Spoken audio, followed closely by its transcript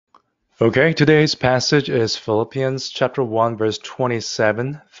Okay, today's passage is Philippians chapter 1, verse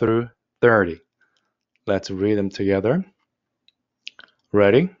 27 through 30. Let's read them together.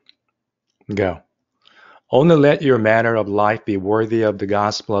 Ready? Go. Only let your manner of life be worthy of the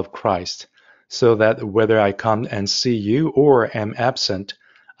gospel of Christ, so that whether I come and see you or am absent,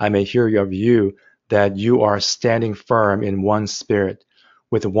 I may hear of you that you are standing firm in one spirit,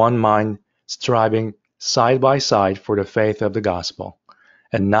 with one mind, striving side by side for the faith of the gospel,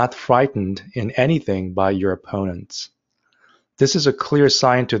 and not frightened in anything by your opponents. This is a clear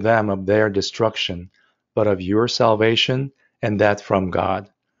sign to them of their destruction, but of your salvation, and that from God.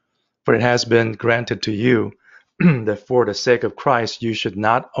 For it has been granted to you that for the sake of Christ you should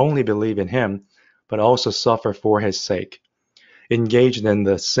not only believe in him, but also suffer for his sake, engaged in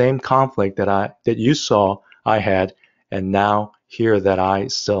the same conflict that you saw I had, and now hear that I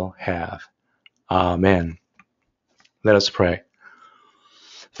still have. Amen. Let us pray.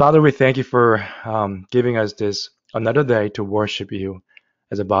 Father, we thank you for giving us this another day to worship you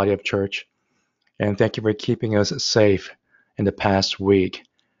as a body of church. And thank you for keeping us safe in the past week.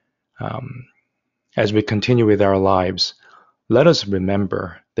 As we continue with our lives, let us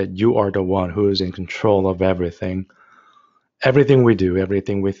remember that you are the one who is in control of everything we do,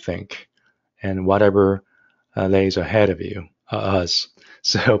 everything we think, and whatever lays ahead of us.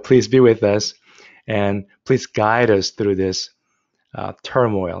 So please be with us, and please guide us through this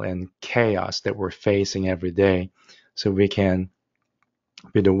turmoil and chaos that we're facing every day, so we can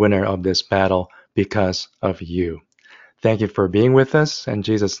be the winner of this battle because of you. Thank you for being with us. In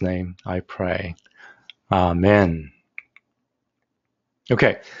Jesus' name, I pray. Amen.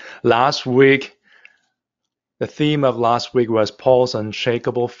 Okay, last week, the theme of last week was Paul's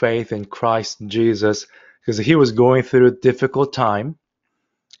unshakable faith in Christ Jesus, because he was going through a difficult time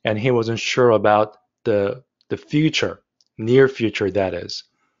and he wasn't sure about the future, near future that is,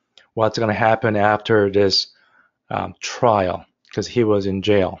 what's going to happen after this trial, because he was in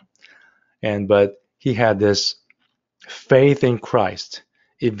jail. But he had this faith in Christ.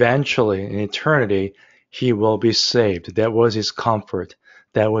 Eventually, in eternity, he will be saved. That was his comfort.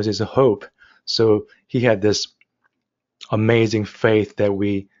 That was his hope. So he had this amazing faith that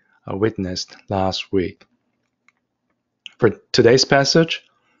we witnessed last week. For today's passage,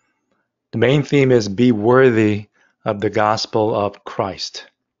 the main theme is be worthy of the gospel of Christ.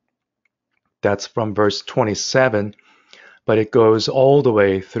 That's from verse 27, but it goes all the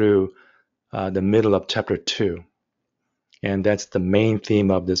way through the middle of chapter 2. And that's the main theme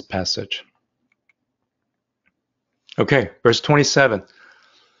of this passage. Okay, verse 27.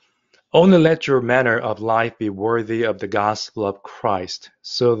 Only let your manner of life be worthy of the gospel of Christ,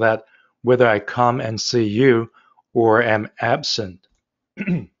 so that whether I come and see you or am absent.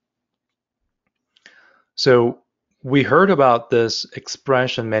 So we heard about this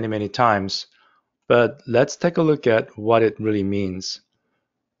expression many, many times, but let's take a look at what it really means.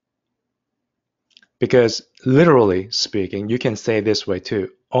 Because literally speaking, you can say this way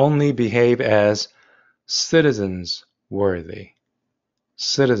too. Only behave as citizens worthy.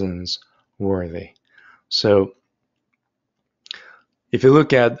 Citizens worthy. So if you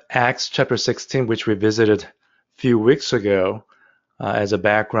look at Acts chapter 16, which we visited a few weeks ago as a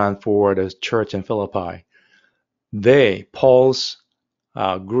background for the church in Philippi, Paul's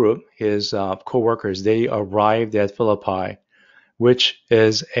group, his co-workers, they arrived at Philippi, which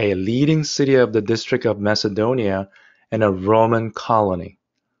is a leading city of the district of Macedonia and a Roman colony.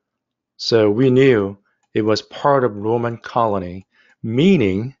 So we knew it was part of Roman colony,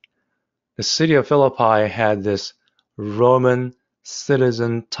 meaning the city of Philippi had this Roman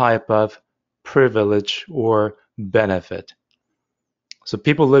citizen type of privilege or benefit. So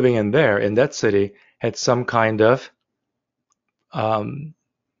people living in that city, had some kind of pride.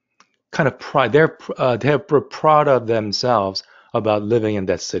 They were proud of themselves about living in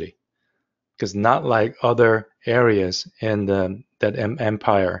that city, because not like other areas in that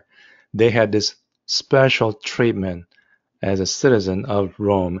empire, they had this special treatment as a citizen of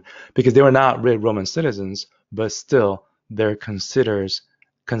Rome, because they were not real Roman citizens, but still they're considered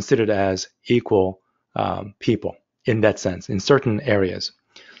as equal people in that sense, in certain areas.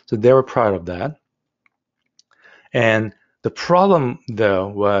 So they were proud of that. And the problem, though,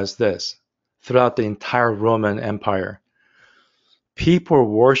 was this. Throughout the entire Roman Empire, people are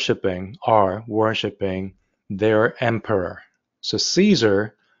worshiping their emperor. So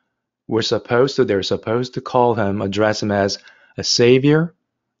Caesar, they're supposed to address him as a savior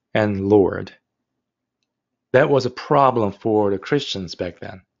and Lord. That was a problem for the Christians back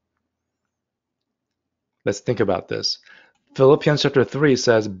then. Let's think about this. Philippians chapter 3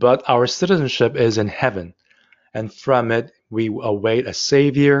 says, but our citizenship is in heaven, and from it we await a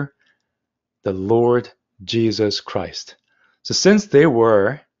savior, the Lord Jesus Christ. So since they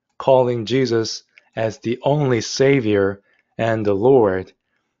were calling Jesus as the only Savior and the Lord,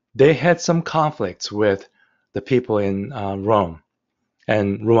 they had some conflicts with the people in Rome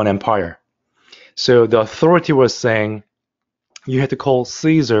and Roman Empire. So the authority was saying you had to call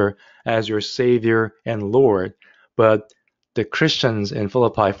Caesar as your Savior and Lord, but the Christians in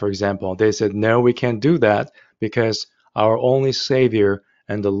Philippi, for example, they said, no, we can't do that because our only Savior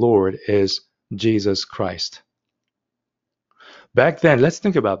and the Lord is Jesus Christ. Back then, let's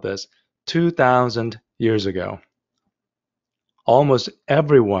think about this, 2,000 years ago, almost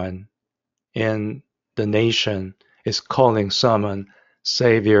everyone in the nation is calling someone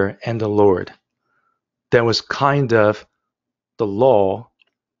Savior and the Lord. That was kind of the law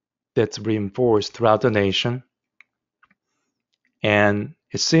that's reinforced throughout the nation. And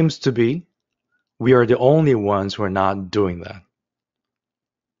it seems to be we are the only ones who are not doing that.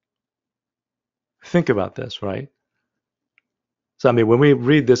 Think about this, right? So, I mean, when we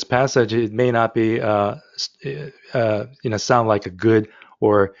read this passage, it may not be, sound like a good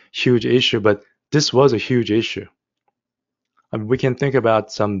or huge issue, but this was a huge issue. I mean, we can think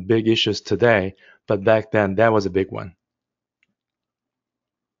about some big issues today, but back then that was a big one.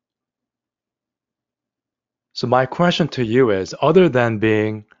 So my question to you is, other than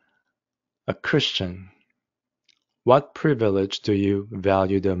being a Christian, what privilege do you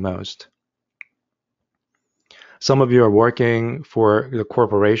value the most? Some of you are working for the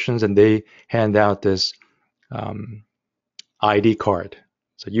corporations and they hand out this ID card.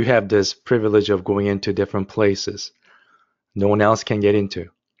 So you have this privilege of going into different places no one else can get into.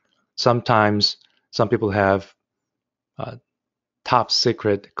 Sometimes some people have top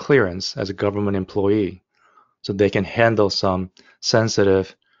secret clearance as a government employee, so they can handle some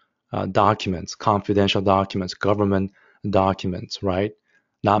sensitive documents, confidential documents, government documents, right?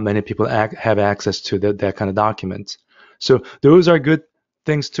 Not many people have access to that kind of documents. So those are good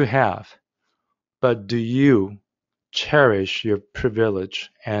things to have. But do you cherish your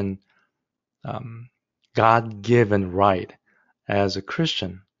privilege and God-given right as a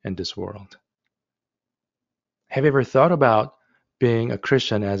Christian in this world? Have you ever thought about being a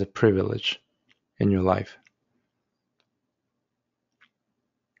Christian as a privilege in your life?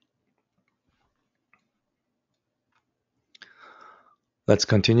 Let's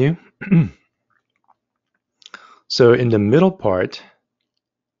continue. So in the middle part,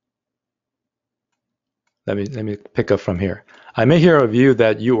 let me pick up from here. I may hear of you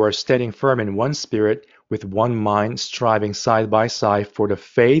that you are standing firm in one spirit, with one mind, striving side by side for the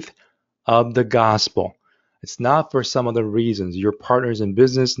faith of the gospel. It's not for some other reasons. You're partners in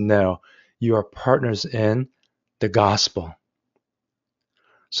business? No, you are partners in the gospel.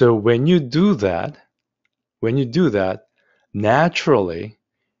 So when you do that, naturally,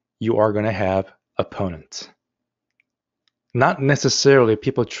 you are going to have opponents. Not necessarily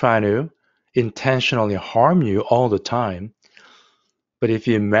people trying to intentionally harm you all the time, but if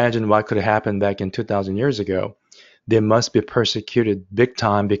you imagine what could happen back in 2,000 years ago, they must be persecuted big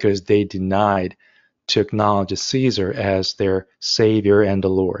time because they denied to acknowledge Caesar as their Savior and the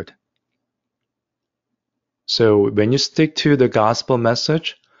Lord. So when you stick to the gospel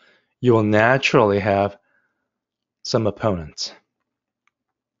message, you will naturally have some opponents.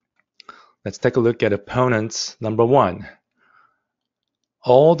 Let's take a look at opponents. Number one,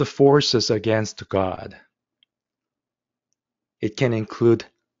 all the forces against God. It can include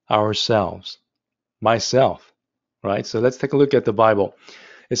ourselves, myself, right? So let's take a look at the Bible.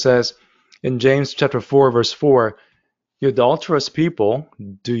 It says in James chapter 4, verse 4, you adulterous people,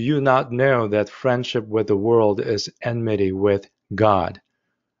 do you not know that friendship with the world is enmity with God?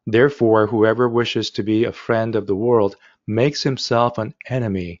 Therefore, whoever wishes to be a friend of the world makes himself an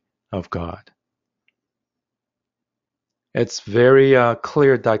enemy of God. It's very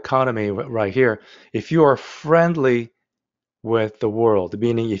clear dichotomy right here. If you are friendly with the world,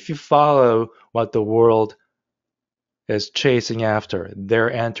 meaning if you follow what the world is chasing after,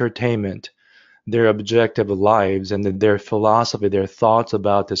 their entertainment, their objective lives, and their philosophy, their thoughts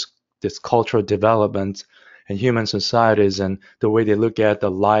about this cultural development and human societies and the way they look at the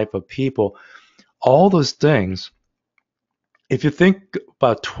life of people, all those things, if you think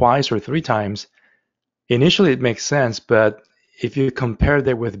about twice or three times, initially it makes sense, but if you compare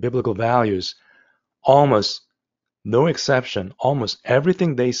that with biblical values, almost no exception, almost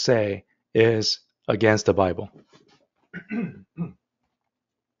everything they say is against the Bible.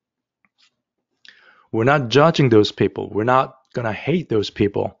 We're not judging those people. We're not going to hate those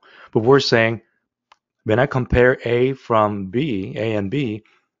people. But we're saying when I compare A from B, A and B,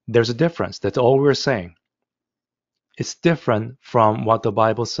 there's a difference. That's all we're saying. It's different from what the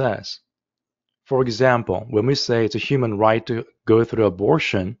Bible says. For example, when we say it's a human right to go through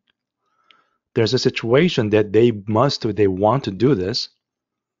abortion, there's a situation that they want to do this,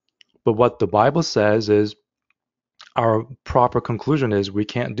 but what the Bible says is our proper conclusion is we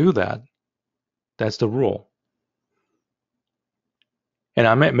can't do that. That's the rule. And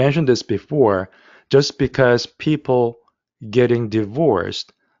I mentioned this before, just because people getting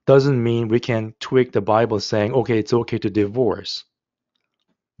divorced doesn't mean we can tweak the Bible saying, okay, it's okay to divorce.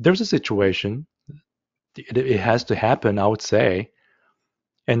 There's a situation, it has to happen, I would say,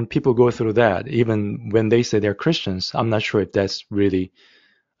 and people go through that even when they say they're Christians. I'm not sure if that's really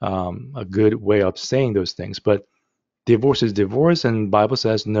a good way of saying those things, but divorce is divorce, and the Bible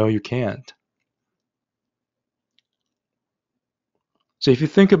says no, you can't. So if you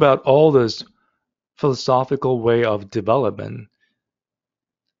think about all this philosophical way of development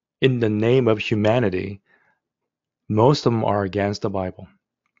in the name of humanity, most of them are against the Bible.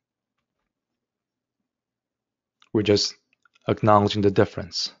 We're just acknowledging the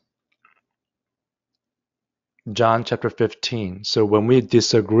difference. John chapter 15. So when we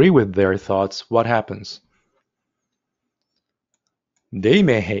disagree with their thoughts, what happens? They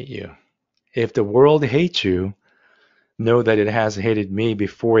may hate you. If the world hates you, know that it has hated me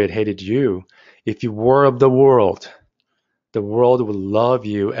before it hated you. If you were of the world would love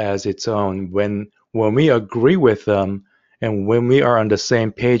you as its own. When we agree with them and when we are on the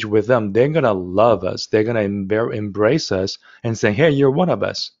same page with them, they're going to love us. They're going to embrace us and say, hey, you're one of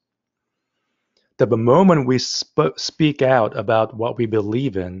us. The moment we speak out about what we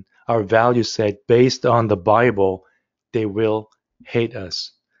believe in, our value set based on the Bible, they will hate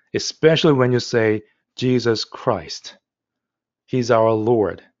us. Especially when you say, Jesus Christ, He's our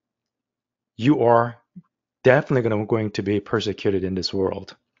Lord. You are definitely going to be persecuted in this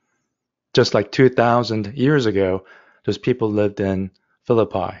world. Just like 2,000 years ago, those people lived in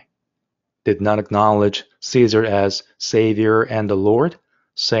Philippi, did not acknowledge Caesar as Savior and the Lord.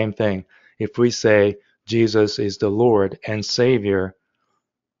 Same thing. If we say Jesus is the Lord and Savior,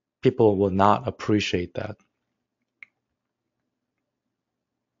 people will not appreciate that.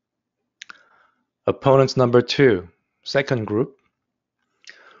 Opponents number 2, second group,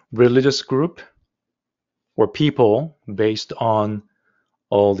 religious group or people based on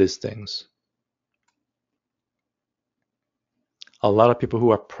all these things. A lot of people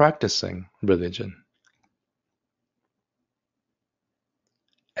who are practicing religion.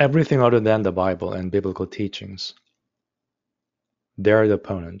 Everything other than the Bible and biblical teachings. They're the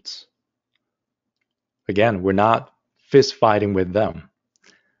opponents. Again, we're not fist fighting with them.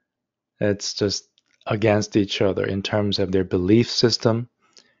 It's just against each other in terms of their belief system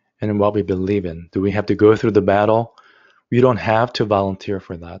and what we believe in. Do we have to go through the battle? We don't have to volunteer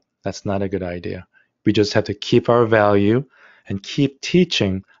for that. That's not a good idea. We just have to keep our value and keep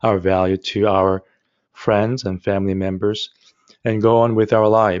teaching our value to our friends and family members and go on with our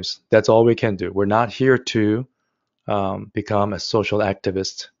lives. That's all we can do. We're not here to become a social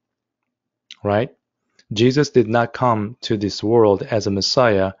activist, right? Jesus did not come to this world as a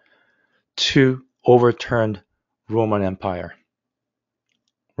Messiah to overturn Roman Empire,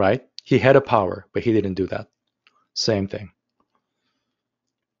 right? He had a power, but he didn't do that. Same thing.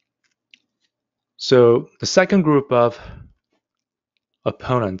 So the second group of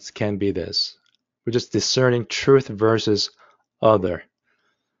opponents can be this. We're just discerning truth versus other.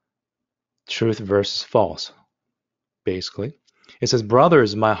 Truth versus false, basically. It says,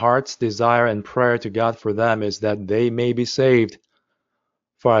 brothers, my heart's desire and prayer to God for them is that they may be saved.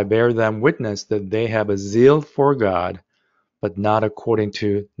 For I bear them witness that they have a zeal for God, but not according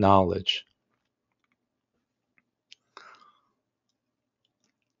to knowledge.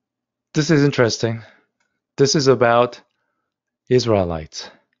 This is interesting. This is about Israelites.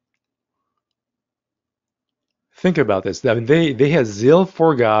 Think about this. I mean, they had zeal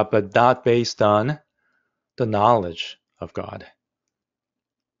for God, but not based on the knowledge of God.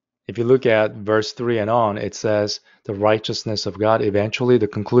 If you look at verse 3 and on, it says the righteousness of God. Eventually, the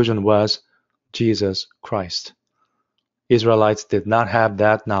conclusion was Jesus Christ. Israelites did not have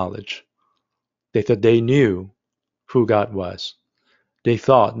that knowledge. They thought they knew who God was. They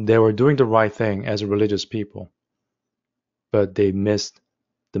thought they were doing the right thing as a religious people, but they missed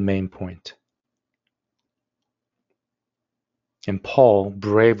the main point. And Paul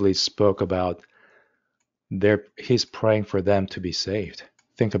bravely spoke about he's praying for them to be saved.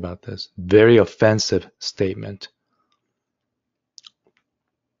 Think about this. Very offensive statement.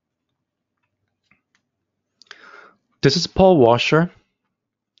 This is Paul Washer.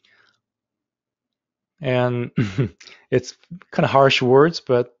 And it's kind of harsh words,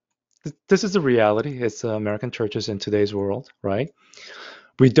 but this is the reality. It's American churches in today's world, right?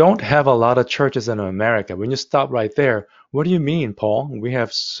 We don't have a lot of churches in America. When you stop right there, what do you mean, Paul? We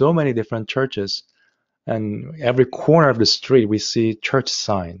have so many different churches. And every corner of the street, we see church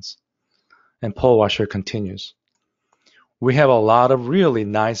signs. And Paul Washer continues. We have a lot of really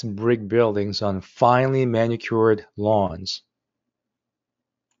nice brick buildings on finely manicured lawns.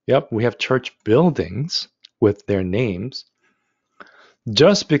 Yep, we have church buildings with their names.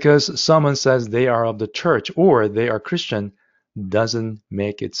 Just because someone says they are of the church or they are Christian doesn't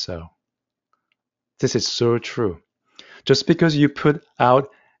make it so. This is so true. Just because you put out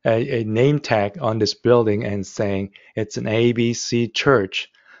a name tag on this building and saying it's an ABC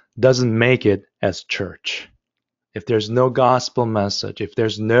church doesn't make it as church. If there's no gospel message, if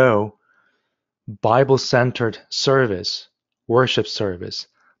there's no Bible-centered service, worship service,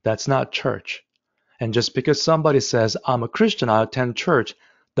 that's not church. And just because somebody says, I'm a Christian, I attend church,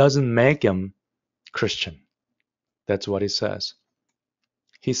 doesn't make him Christian. That's what he says.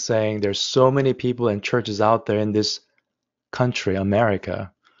 He's saying there's so many people and churches out there in this country,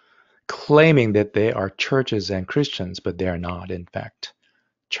 America, claiming that they are churches and Christians, but they are not, in fact,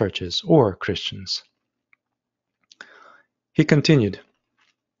 churches or Christians. He continued,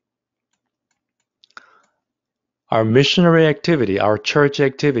 our missionary activity, our church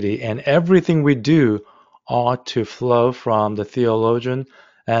activity, and everything we do ought to flow from the theologian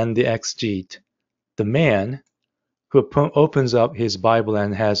and the exegete, the man who opens up his Bible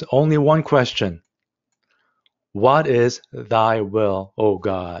and has only one question. What is thy will, O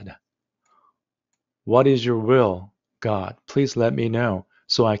God? What is your will, God? Please let me know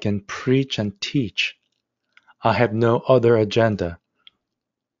so I can preach and teach. I have no other agenda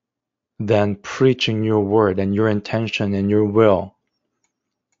than preaching your word and your intention and your will.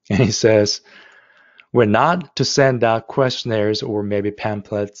 And he says, we're not to send out questionnaires or maybe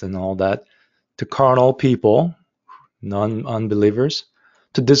pamphlets and all that to carnal people, non-unbelievers,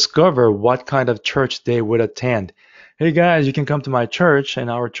 to discover what kind of church they would attend. Hey guys, you can come to my church, and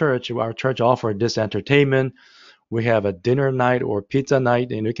our church offers this entertainment. We have a dinner night or pizza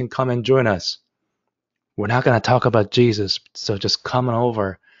night, and you can come and join us. We're not going to talk about Jesus, so just come on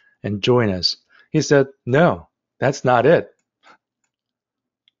over and join us. He said, no, that's not it.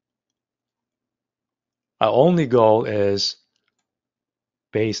 Our only goal is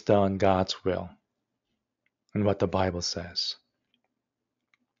based on God's will and what the Bible says.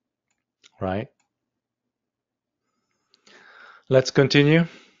 Right? Let's continue.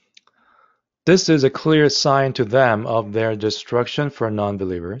 This is a clear sign to them of their destruction for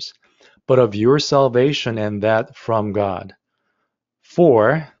non-believers, but of your salvation and that from God.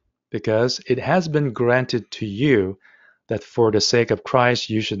 Because it has been granted to you that for the sake of Christ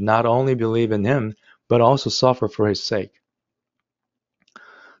you should not only believe in him, but also suffer for his sake.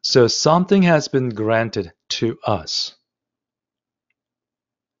 So something has been granted to us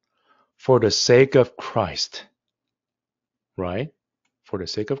for the sake of Christ, right? For the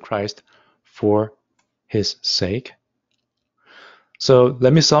sake of Christ, for his sake. So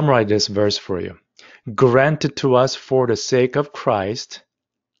let me summarize this verse for you. Granted to us for the sake of Christ.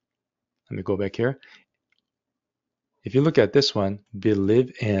 Let me go back here. If you look at this one,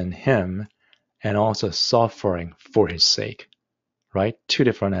 believe in him and also suffering for his sake, right? Two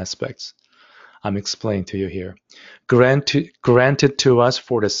different aspects. I'm explaining to you here. Granted to us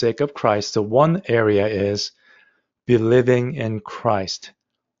for the sake of Christ. The one area is believing in Christ.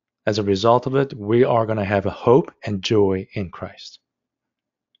 As a result of it, we are going to have a hope and joy in Christ.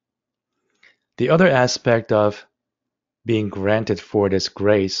 The other aspect of being granted for this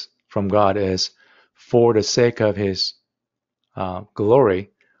grace from God is for the sake of his glory,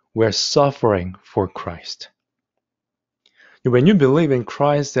 we're suffering for Christ. When you believe in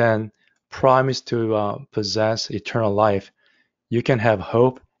Christ and promise to possess eternal life, you can have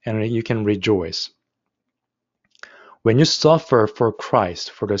hope and you can rejoice. When you suffer for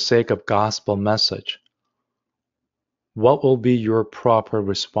Christ for the sake of gospel message, what will be your proper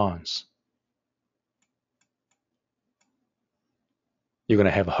response? You're going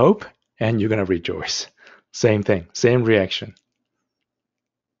to have hope and you're going to rejoice. Same thing, same reaction.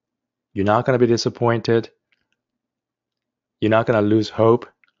 You're not going to be disappointed. You're not going to lose hope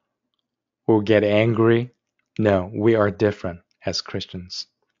or get angry. No, we are different as Christians.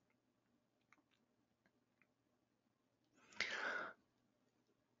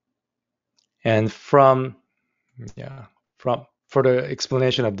 And for the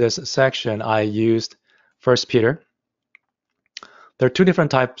explanation of this section, I used 1 Peter. There are two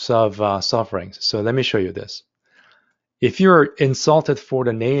different types of sufferings. So let me show you this. If you're insulted for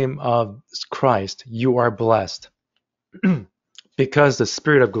the name of Christ, you are blessed because the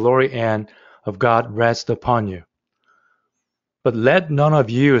Spirit of glory and of God rests upon you. But let none of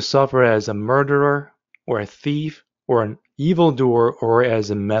you suffer as a murderer or a thief or an evildoer or as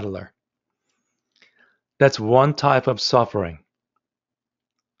a meddler. That's one type of suffering.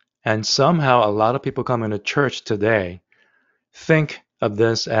 And somehow a lot of people come into church today think of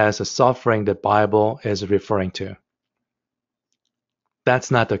this as a suffering the Bible is referring to.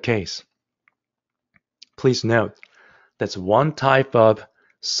 That's not the case. Please note, that's one type of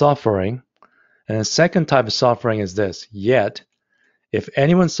suffering. And the second type of suffering is this: yet, if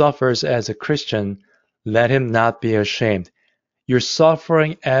anyone suffers as a Christian, let him not be ashamed. You're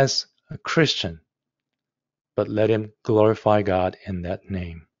suffering as a Christian, but let him glorify God in that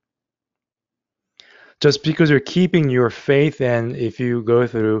name. Just because you're keeping your faith, and if you go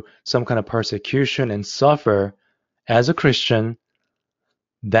through some kind of persecution and suffer as a Christian,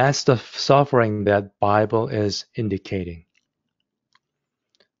 that's the suffering that Bible is indicating.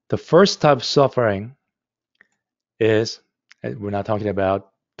 The first type of suffering is, we're not talking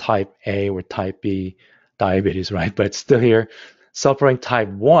about type A or type B diabetes, right? But still here, suffering type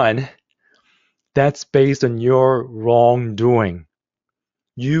 1, that's based on your wrongdoing.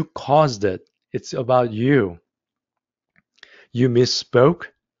 You caused it. It's about you. You misspoke.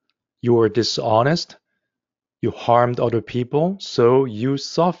 You were dishonest. You harmed other people. So you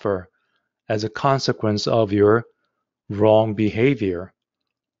suffer as a consequence of your wrong behavior.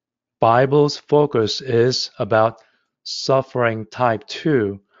 Bible's focus is about suffering type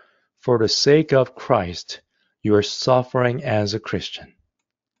 2. For the sake of Christ, you are suffering as a Christian.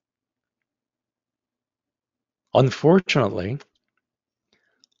 Unfortunately,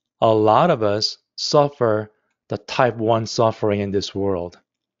 a lot of us suffer the type 1 suffering in this world,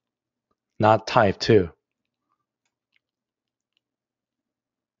 not type 2.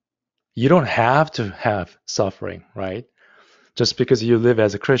 You don't have to have suffering, right? Just because you live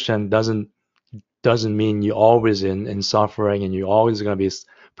as a Christian doesn't mean you're always in suffering and you're always going to be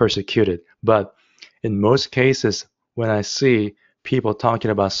persecuted. But in most cases, when I see people talking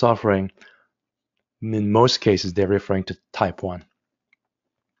about suffering, in most cases, they're referring to type 1.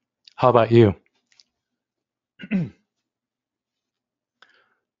 How about you?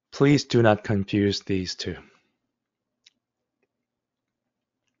 Please do not confuse these two.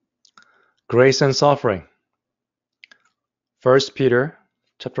 Grace and suffering. 1 Peter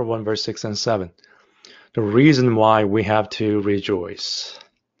chapter 1, verse 6 and 7. The reason why we have to rejoice.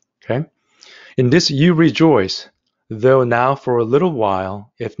 Okay? In this you rejoice, though now for a little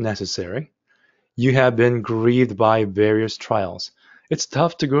while, if necessary, you have been grieved by various trials. It's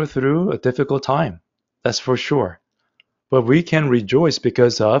tough to go through a difficult time. That's for sure. But we can rejoice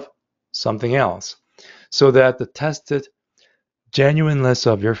because of something else, so that the tested genuineness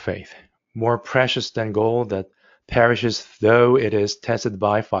of your faith, more precious than gold that perishes though it is tested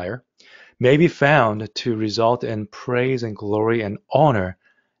by fire, may be found to result in praise and glory and honor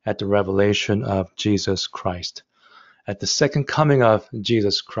at the revelation of Jesus Christ. At the second coming of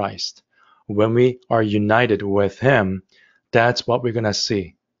Jesus Christ, when we are united with Him, that's what we're going to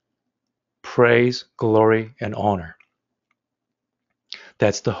see. Praise, glory, and honor.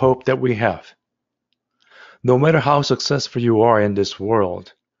 That's the hope that we have. No matter how successful you are in this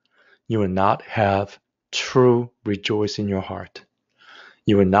world, you will not have true rejoicing in your heart.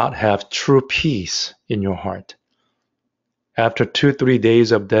 You will not have true peace in your heart. After 2-3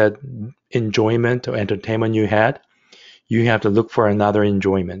 days of that enjoyment or entertainment you had, you have to look for another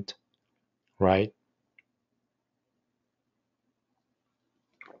enjoyment, right?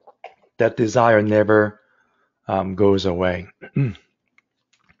 That desire never goes away.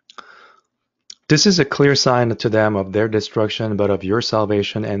 This is a clear sign to them of their destruction, but of your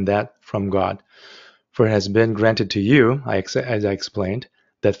salvation, and that from God. For it has been granted to you, as I explained,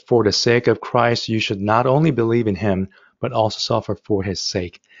 that for the sake of Christ you should not only believe in Him, but also suffer for His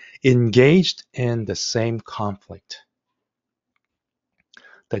sake, engaged in the same conflict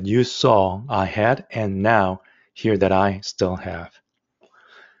that you saw I had and now hear that I still have.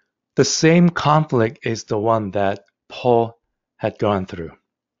 The same conflict is the one that Paul had gone through.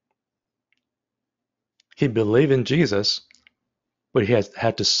 He believed in Jesus, but he has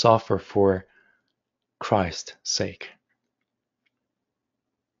had to suffer for Christ's sake.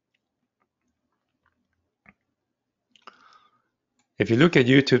 If you look at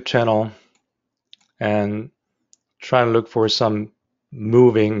YouTube channel and try to look for some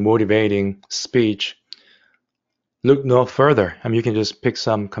moving, motivating speech, look no further. I mean, you can just pick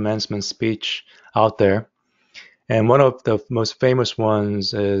some commencement speech out there. And one of the most famous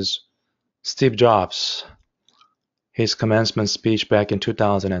ones is Steve Jobs. His commencement speech back in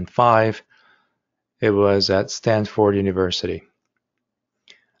 2005, it was at Stanford University.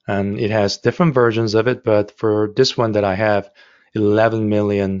 And it has different versions of it, but for this one that I have, 11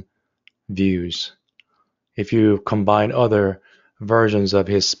 million views. If you combine other versions of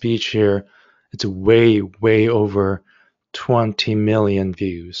his speech here, it's way, way over 20 million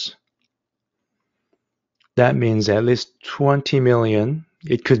views. That means at least 20 million,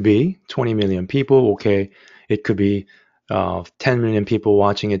 it could be 20 million people, okay. It could be 10 million people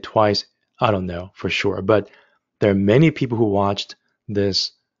watching it twice. I don't know for sure, but there are many people who watched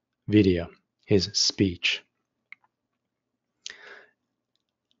this video, his speech.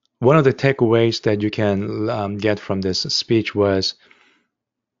 One of the takeaways that you can get from this speech was,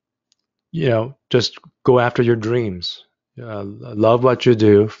 just go after your dreams. Love what you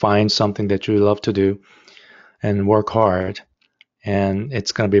do, find something that you love to do, and work hard, and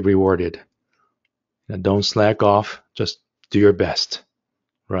it's going to be rewarded. Don't slack off, just do your best,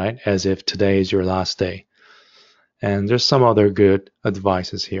 right? As if today is your last day. And there's some other good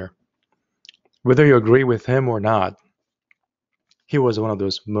advices here. Whether you agree with him or not, he was one of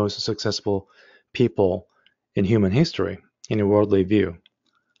those most successful people in human history, in a worldly view.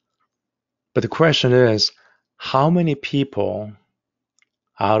 But the question is, how many people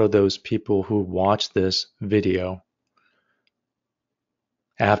out of those people who watched this video,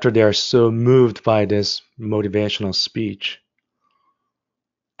 after they are so moved by this motivational speech,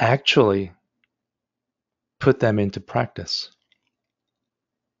 actually put them into practice?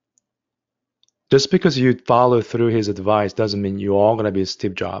 Just because you follow through his advice doesn't mean you're all going to be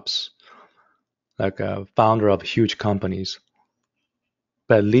Steve Jobs, like a founder of huge companies.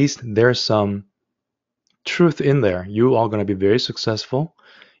 But at least there's some truth in there. You are going to be very successful.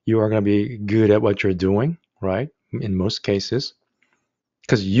 You are going to be good at what you're doing, right? In most cases,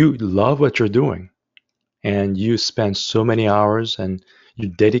 because you love what you're doing and you spend so many hours and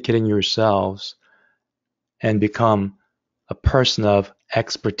you're dedicating yourselves and become a person of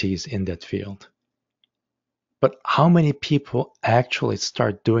expertise in that field. But how many people actually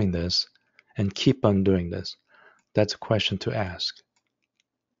start doing this and keep on doing this? That's a question to ask.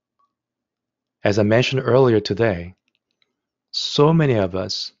 As I mentioned earlier today, so many of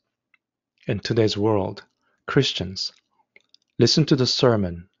us in today's world, Christians, listen to the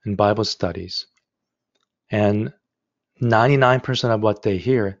sermon and Bible studies, and 99% of what they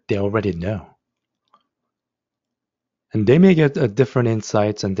hear, they already know. And they may get a different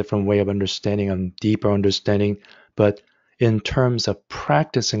insights and different way of understanding and deeper understanding, but in terms of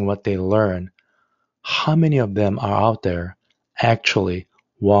practicing what they learn, how many of them are out there actually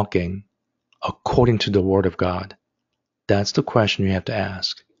walking according to the Word of God? That's the question you have to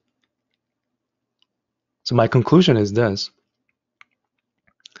ask. So my conclusion is this.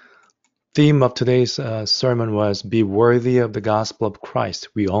 Theme of today's sermon was be worthy of the gospel of Christ.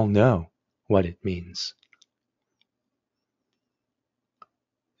 We all know what it means.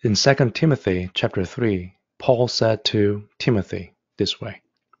 In 2 Timothy chapter 3, Paul said to Timothy this way,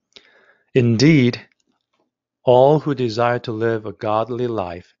 "Indeed, all who desire to live a godly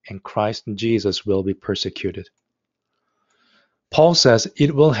life in Christ Jesus will be persecuted." Paul says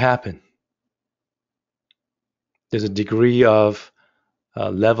it will happen. There's a degree of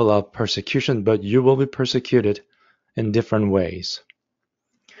level of persecution, but you will be persecuted in different ways.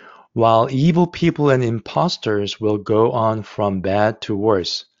 While evil people and imposters will go on from bad to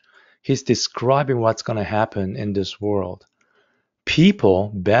worse, he's describing what's going to happen in this world.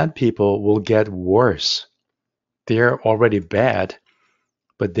 People, bad people, will get worse. They're already bad,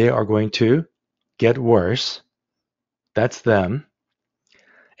 but they are going to get worse. That's them.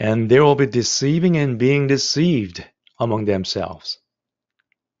 And they will be deceiving and being deceived among themselves.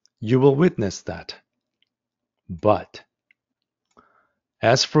 You will witness that. But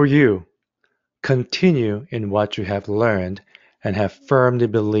as for you, continue in what you have learned and have firmly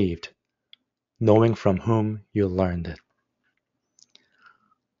believed, knowing from whom you learned it.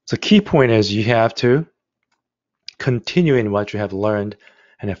 So key point is you have to continue in what you have learned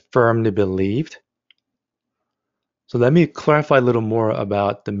and have firmly believed. So let me clarify a little more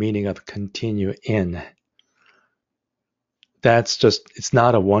about the meaning of continue in. It's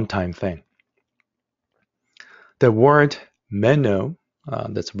not a one-time thing. The word meno,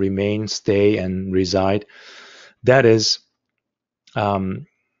 that's remain, stay, and reside, that is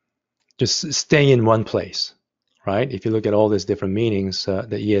just staying in one place, right? If you look at all these different meanings that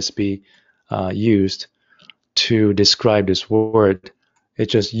ESV used to describe this word,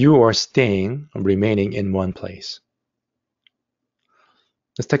 it's just you are staying, remaining in one place.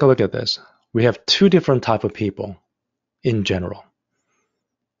 Let's take a look at this. We have two different types of people in general,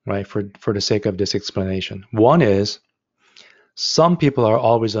 right? For the sake of this explanation. One is some people are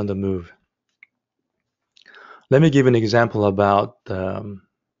always on the move. Let me give an example about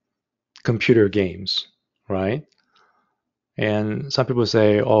computer games, right? And some people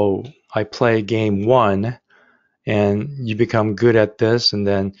say, oh, I play game 1 and you become good at this, and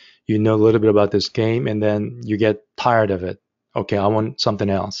then you know a little bit about this game, and then you get tired of it. Okay, I want something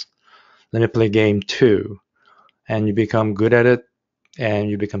else. Let me play game 2, and you become good at it, and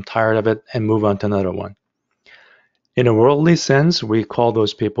you become tired of it, and move on to another one. In a worldly sense, we call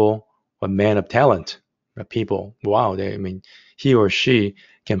those people a man of talent. People, wow, he or she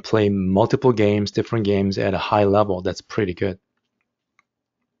can play multiple games, different games at a high level. That's pretty good.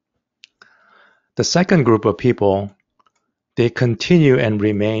 The second group of people, they continue and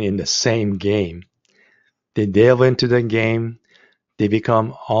remain in the same game. They delve into the game. They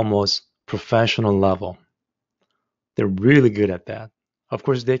become almost professional level. They're really good at that. Of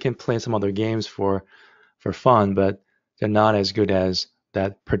course, they can play some other games for fun, but they're not as good as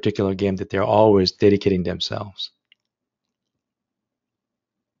that particular game that they're always dedicating themselves.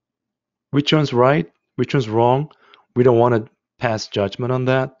 Which one's right? Which one's wrong? We don't want to pass judgment on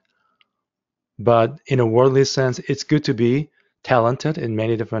that. But in a worldly sense, it's good to be talented in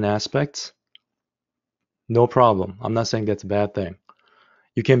many different aspects. No problem. I'm not saying that's a bad thing.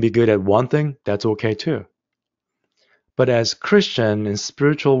 You can be good at one thing, that's okay too. But as Christian in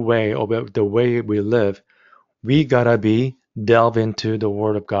spiritual way, or the way we live, we gotta delve into the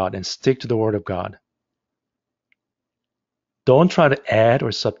Word of God and stick to the Word of God. Don't try to add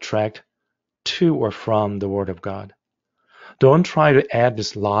or subtract to or from the Word of God. Don't try to add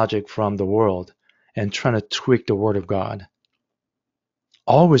this logic from the world and try to tweak the Word of God.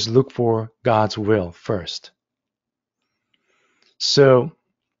 Always look for God's will first. So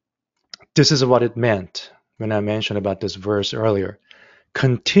this is what it meant when I mentioned about this verse earlier.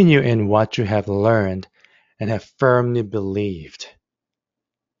 Continue in what you have learned and have firmly believed.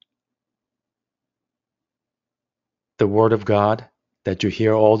 The Word of God that you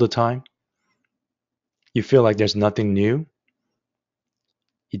hear all the time, you feel like there's nothing new.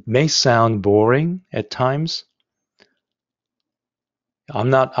 It may sound boring at times. I'm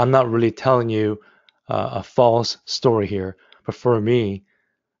not really telling you a false story here, but for me,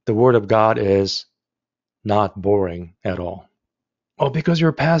 the Word of God is not boring at all. Oh, because you're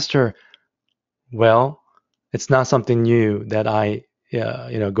a pastor. Well, it's not something new that I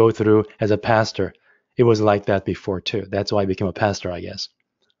go through as a pastor. It was like that before too. That's why I became a pastor, I guess.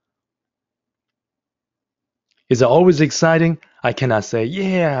 Is it always exciting? I cannot say,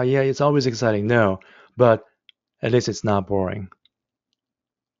 yeah, it's always exciting. No, but at least it's not boring.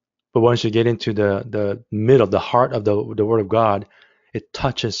 But once you get into the middle, the heart of the Word of God, it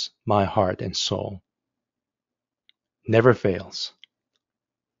touches my heart and soul. Never fails.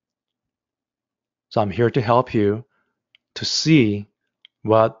 So I'm here to help you to see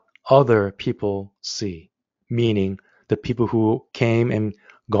what other people see, meaning the people who came and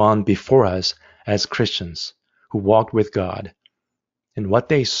gone before us as Christians, who walked with God, and what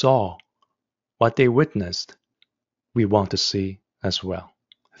they saw, what they witnessed, we want to see as well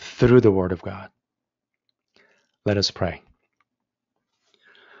through the Word of God. Let us pray.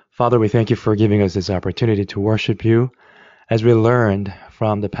 Father, we thank you for giving us this opportunity to worship you as we learned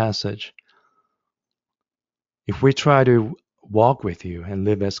from the passage. If we try to walk with you and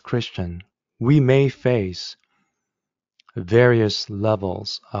live as Christian, we may face various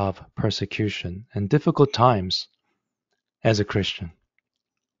levels of persecution and difficult times as a Christian.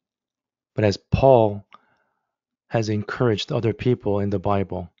 But as Paul has encouraged other people in the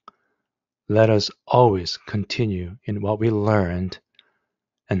Bible, let us always continue in what we learned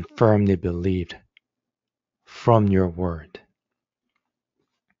and firmly believed from your word.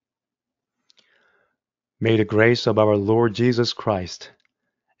 May the grace of our Lord Jesus Christ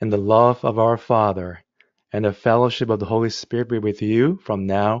and the love of our Father and the fellowship of the Holy Spirit be with you from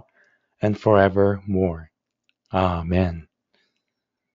now and forevermore. Amen.